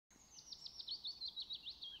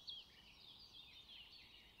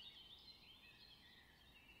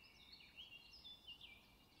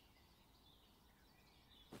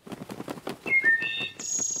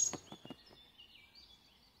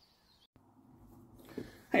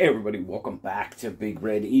Hey everybody, welcome back to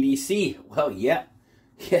BigRedEDC. Well,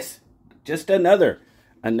 yes, just another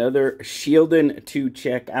Shieldon to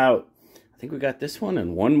check out. I think we got this one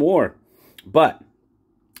and one more. But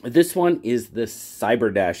this one is the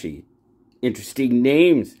Cyberdashi. Interesting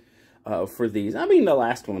names for these. I mean, the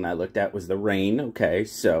last one I looked at was the Rain. Okay,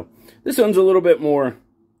 so this one's a little bit more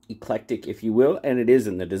eclectic, if you will, and it is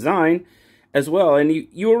in the design as well. And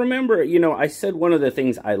you'll remember, I said one of the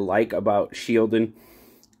things I like about Shieldon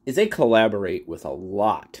is they collaborate with a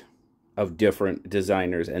lot of different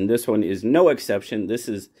designers, and this one is no exception. This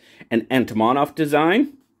is an Antimonov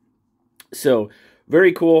design, so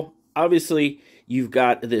very cool. Obviously, you've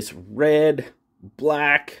got this red,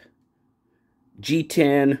 black,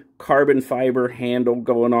 G10 carbon fiber handle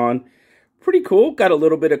going on. Pretty cool. Got a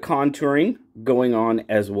little bit of contouring going on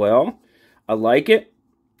as well. I like it.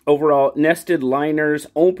 Overall, nested liners,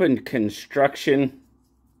 open construction.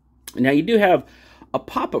 Now, you do have a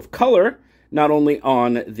pop of color, not only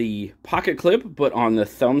on the pocket clip, but on the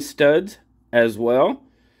thumb studs as well.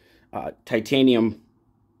 Titanium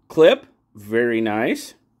clip, very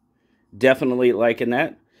nice. Definitely liking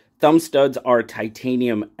that. Thumb studs are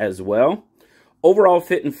titanium as well. Overall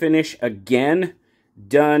fit and finish, again,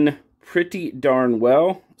 done pretty darn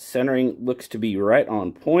well. Centering looks to be right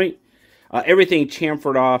on point. Everything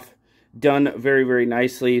chamfered off, done very, very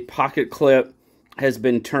nicely. Pocket clip has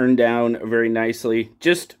been turned down very nicely.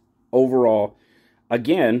 Just overall,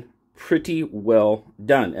 again, pretty well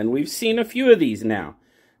done. And we've seen a few of these now.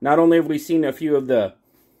 Not only have we seen a few of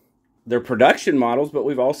their production models, but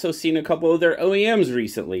we've also seen a couple of their OEMs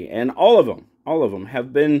recently. And all of them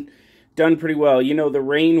have been done pretty well. The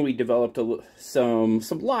Rain, we developed some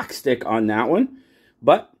lock stick on that one.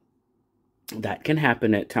 But that can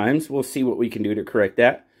happen at times. We'll see what we can do to correct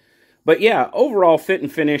that. But yeah, overall fit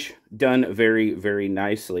and finish done very, very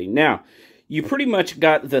nicely. Now, you pretty much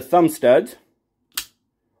got the thumb studs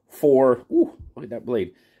for, ooh, look at that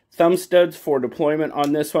blade. Thumb studs for deployment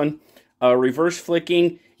on this one. Reverse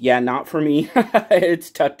flicking, yeah, not for me. It's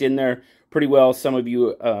tucked in there pretty well. Some of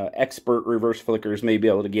you expert reverse flickers may be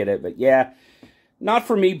able to get it, but yeah, not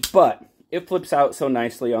for me, but it flips out so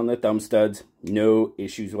nicely on the thumb studs. No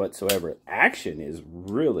issues whatsoever. Action is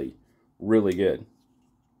really, really good.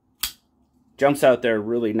 Jumps out there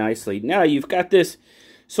really nicely. Now you've got this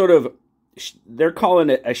sort of, they're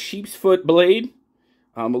calling it a sheep's foot blade.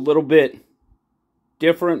 A little bit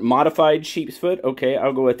different, modified sheep's foot. Okay,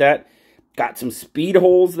 I'll go with that. Got some speed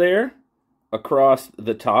holes there across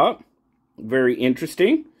the top. Very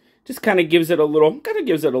interesting. Just kind of gives it a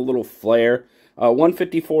little flair.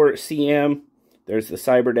 154 cm. There's the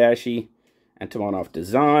Cyberdashi Antimonov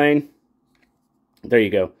design. There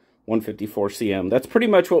you go. 154 cm. That's pretty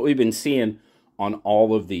much what we've been seeing on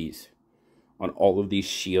all of these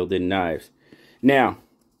Shieldon knives. Now,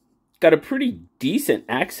 got a pretty decent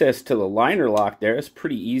access to the liner lock there. It's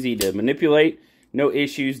pretty easy to manipulate. No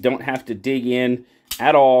issues. Don't have to dig in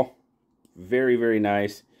at all. Very, very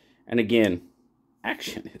nice. And again,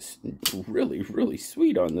 action is really, really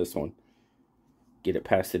sweet on this one. Get it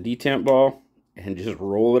past the detent ball and just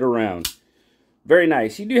roll it around. Very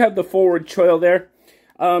nice. You do have the forward choil there.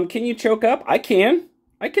 Can you choke up? I can.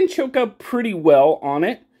 I can choke up pretty well on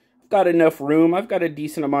it. I've got enough room. I've got a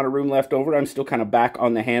decent amount of room left over. I'm still kind of back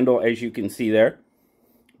on the handle, as you can see there.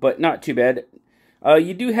 But not too bad.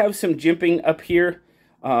 You do have some jimping up here.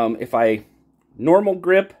 If I normal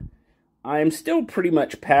grip, I'm still pretty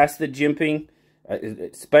much past the jimping,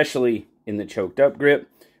 especially in the choked up grip.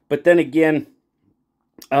 But then again,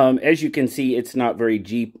 as you can see, it's not very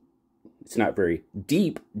deep. It's not very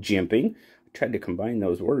deep jimping. I tried to combine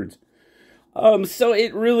those words. So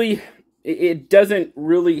it doesn't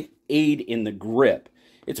really aid in the grip.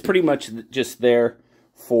 It's pretty much just there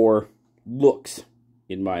for looks,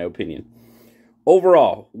 in my opinion.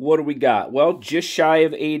 Overall, what do we got? Well, just shy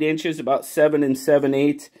of 8 inches, about 7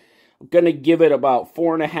 7/8. I'm going to give it about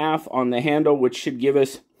 4.5 on the handle, which should give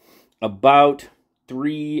us about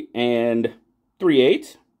 3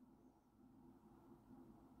 3/8.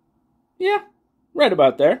 Yeah, right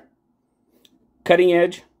about there. Cutting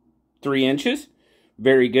edge, 3 inches.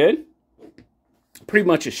 Very good. Pretty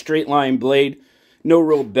much a straight line blade. No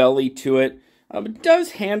real belly to it. It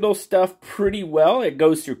does handle stuff pretty well. It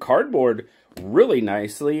goes through cardboard really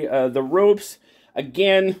nicely. The ropes,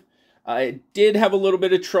 again, I did have a little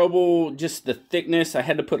bit of trouble, just the thickness. I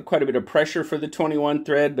had to put quite a bit of pressure for the 21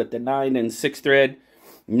 thread, but the 9 and 6 thread,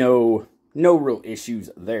 no real issues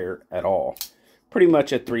there at all. Pretty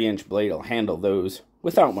much a 3-inch blade will handle those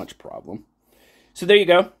without much problem. So there you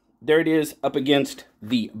go. There it is up against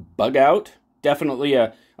the Bug Out. Definitely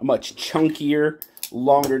a much chunkier,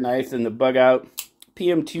 longer knife than the Bug Out.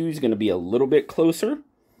 PM2 is going to be a little bit closer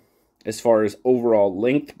as far as overall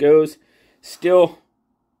length goes. Still,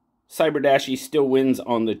 Cyberdashi still wins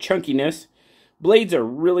on the chunkiness. Blades are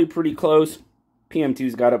really pretty close.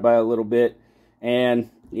 PM2's got it by a little bit, and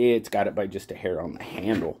it's got it by just a hair on the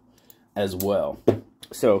handle as well.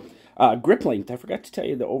 So, grip length. I forgot to tell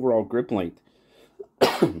you the overall grip length.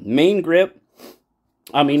 Main grip,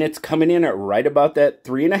 I mean, it's coming in at right about that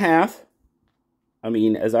 3.5. I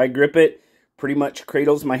mean, as I grip it, pretty much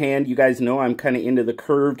cradles my hand. You guys know I'm kind of into the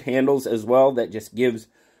curved handles as well. That just gives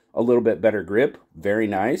a little bit better grip. Very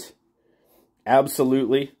nice.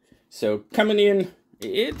 Absolutely. So, coming in,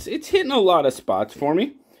 it's hitting a lot of spots for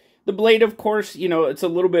me. The blade, of course, you know, it's a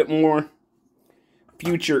little bit more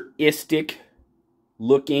futuristic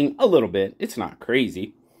looking. A little bit. It's not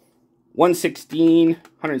crazy.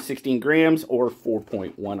 116 grams, or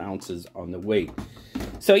 4.1 ounces on the weight.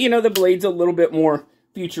 So, you know, the blade's a little bit more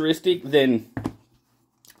futuristic than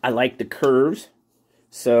I like the curves.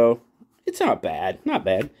 So, it's not bad. Not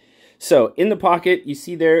bad. So, in the pocket, you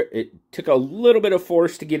see there, it took a little bit of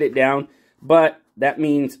force to get it down, but that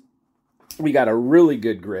means we got a really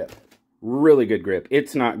good grip. Really good grip.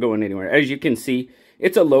 It's not going anywhere. As you can see,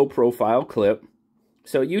 it's a low profile clip.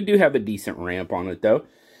 So, you do have a decent ramp on it, though.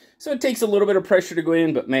 So, it takes a little bit of pressure to go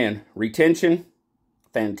in, but man, retention,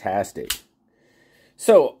 fantastic.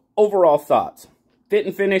 So, overall thoughts. Fit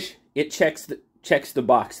and finish, it checks the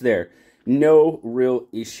box there. No real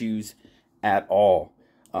issues at all.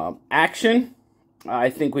 Action, I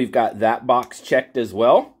think we've got that box checked as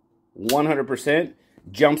well. 100%.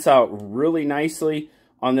 Jumps out really nicely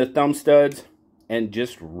on the thumb studs and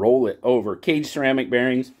just roll it over. Cage ceramic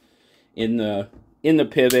bearings in the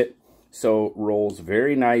pivot. So, rolls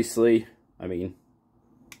very nicely. I mean,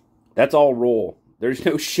 that's all roll. There's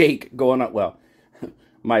no shake going up. Well,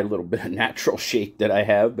 my little bit of natural shake that I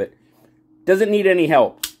have, but doesn't need any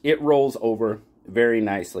help. It rolls over very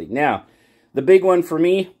nicely. Now, the big one for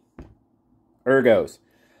me, ergos.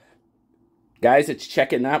 Guys, it's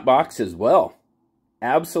checking that box as well.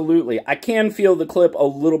 Absolutely. I can feel the clip a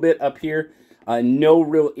little bit up here. No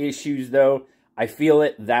real issues, though. I feel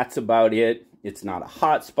it. That's about it. It's not a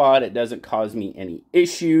hot spot. It doesn't cause me any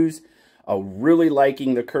issues. Really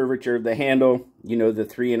liking the curvature of the handle. You know, the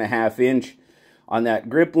 3.5 inch on that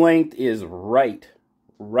grip length is right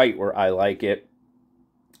where I like it.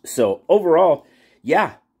 So overall,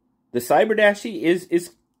 yeah, the Cyberdashi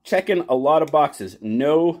is checking a lot of boxes.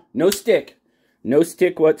 No stick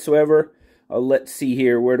whatsoever. Let's see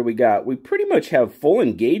here. Where do we got? We pretty much have full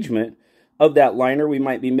engagement of that liner. We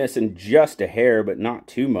might be missing just a hair, but not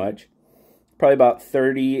too much. Probably about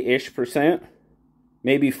 30-ish%,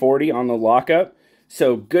 maybe 40 on the lockup.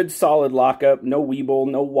 So good solid lockup, no weeble,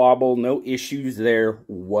 no wobble, no issues there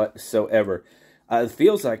whatsoever. It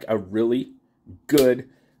feels like a really good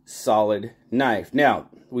solid knife. Now,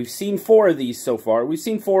 we've seen 4 of these so far. We've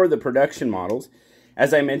seen 4 of the production models.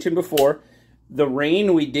 As I mentioned before, the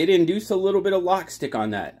Rain, we did induce a little bit of lock stick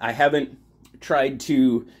on that. I haven't tried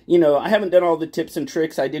to, you know, I haven't done all the tips and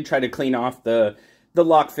tricks. I did try to clean off the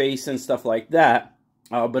lock face and stuff like that,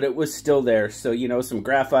 but it was still there. So, you know, some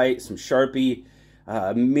graphite, some Sharpie,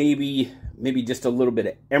 maybe just a little bit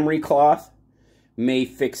of emery cloth may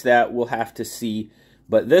fix that. We'll have to see.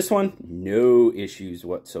 But this one, no issues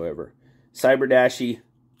whatsoever. Cyberdashi,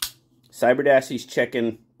 Cyberdashi's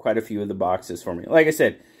checking quite a few of the boxes for me. Like I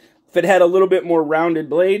said, if it had a little bit more rounded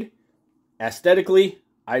blade, aesthetically,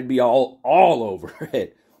 I'd be all over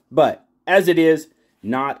it. But as it is,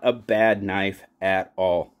 not a bad knife at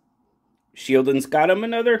all. Shieldon's got him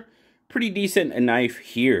another pretty decent knife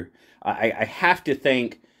here. I have to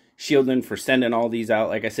thank Shieldon for sending all these out.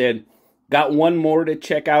 Like I said, got one more to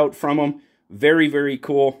check out from them. Very, very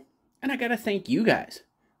cool. And I got to thank you guys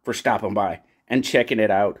for stopping by and checking it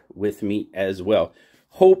out with me as well.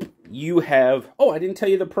 Hope you have... Oh, I didn't tell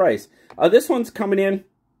you the price. This one's coming in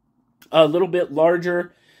a little bit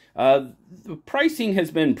larger. The pricing has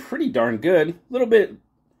been pretty darn good. A little bit,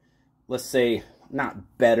 let's say,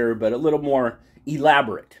 not better, but a little more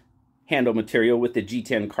elaborate handle material with the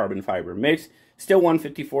G10 carbon fiber mix. Still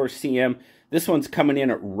 154 cm. This one's coming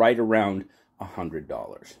in at right around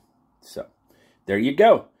 $100. So, there you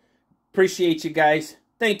go. Appreciate you guys.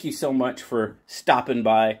 Thank you so much for stopping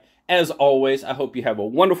by. As always, I hope you have a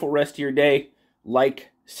wonderful rest of your day.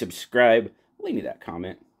 Like, subscribe, leave me that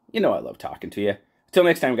comment. You know I love talking to you. Until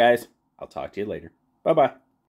next time, guys, I'll talk to you later. Bye-bye.